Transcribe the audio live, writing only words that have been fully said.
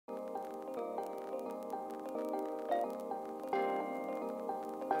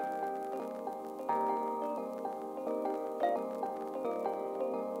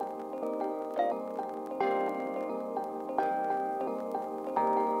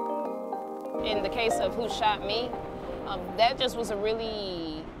in the case of Who Shot Me, that just was a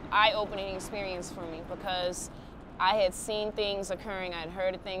really eye-opening experience for me because I had seen things occurring, I'd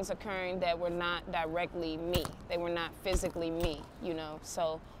heard of things occurring that were not directly me. They were not physically me, you know.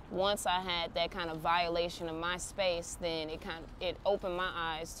 So once I had that kind of violation of my space, then it opened my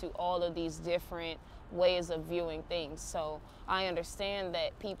eyes to all of these different ways of viewing things. So I understand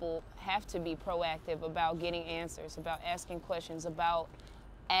that people have to be proactive about getting answers, about asking questions, about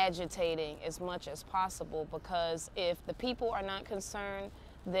agitating as much as possible, because if the people are not concerned,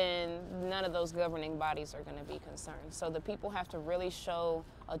 then none of those governing bodies are going to be concerned. So the people have to really show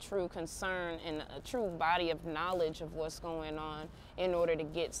a true concern and a true body of knowledge of what's going on in order to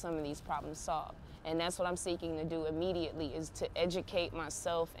get some of these problems solved. And that's what I'm seeking to do immediately, is to educate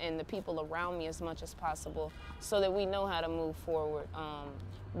myself and the people around me as much as possible so that we know how to move forward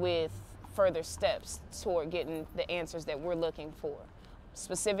with further steps toward getting the answers that we're looking for.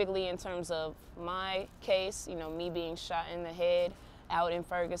 Specifically in terms of my case, you know, me being shot in the head out in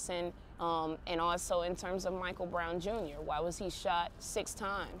Ferguson, and also in terms of Michael Brown Jr. Why was he shot 6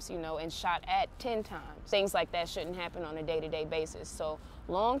 times, you know, and shot at 10 times? Things like that shouldn't happen on a day-to-day basis. So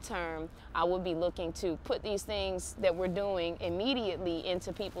long term, I would be looking to put these things that we're doing immediately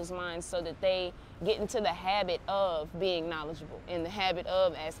into people's minds so that they get into the habit of being knowledgeable, in the habit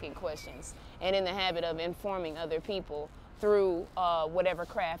of asking questions, and in the habit of informing other people through whatever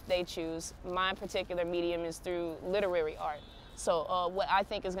craft they choose. My particular medium is through literary art. So what I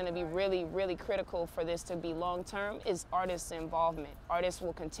think is going to be really, really critical for this to be long-term is artists' involvement. Artists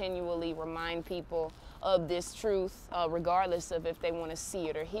will continually remind people of this truth, regardless of if they want to see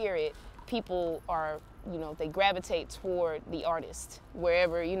it or hear it. People are, you know, they gravitate toward the artist,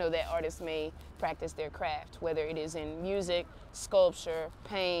 wherever, you know, that artist may practice their craft, whether it is in music, sculpture,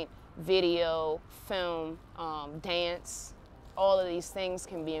 paint, video, film, dance. All of these things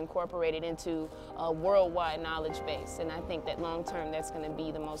can be incorporated into a worldwide knowledge base. And I think that long term, that's going to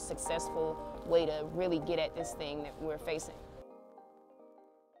be the most successful way to really get at this thing that we're facing.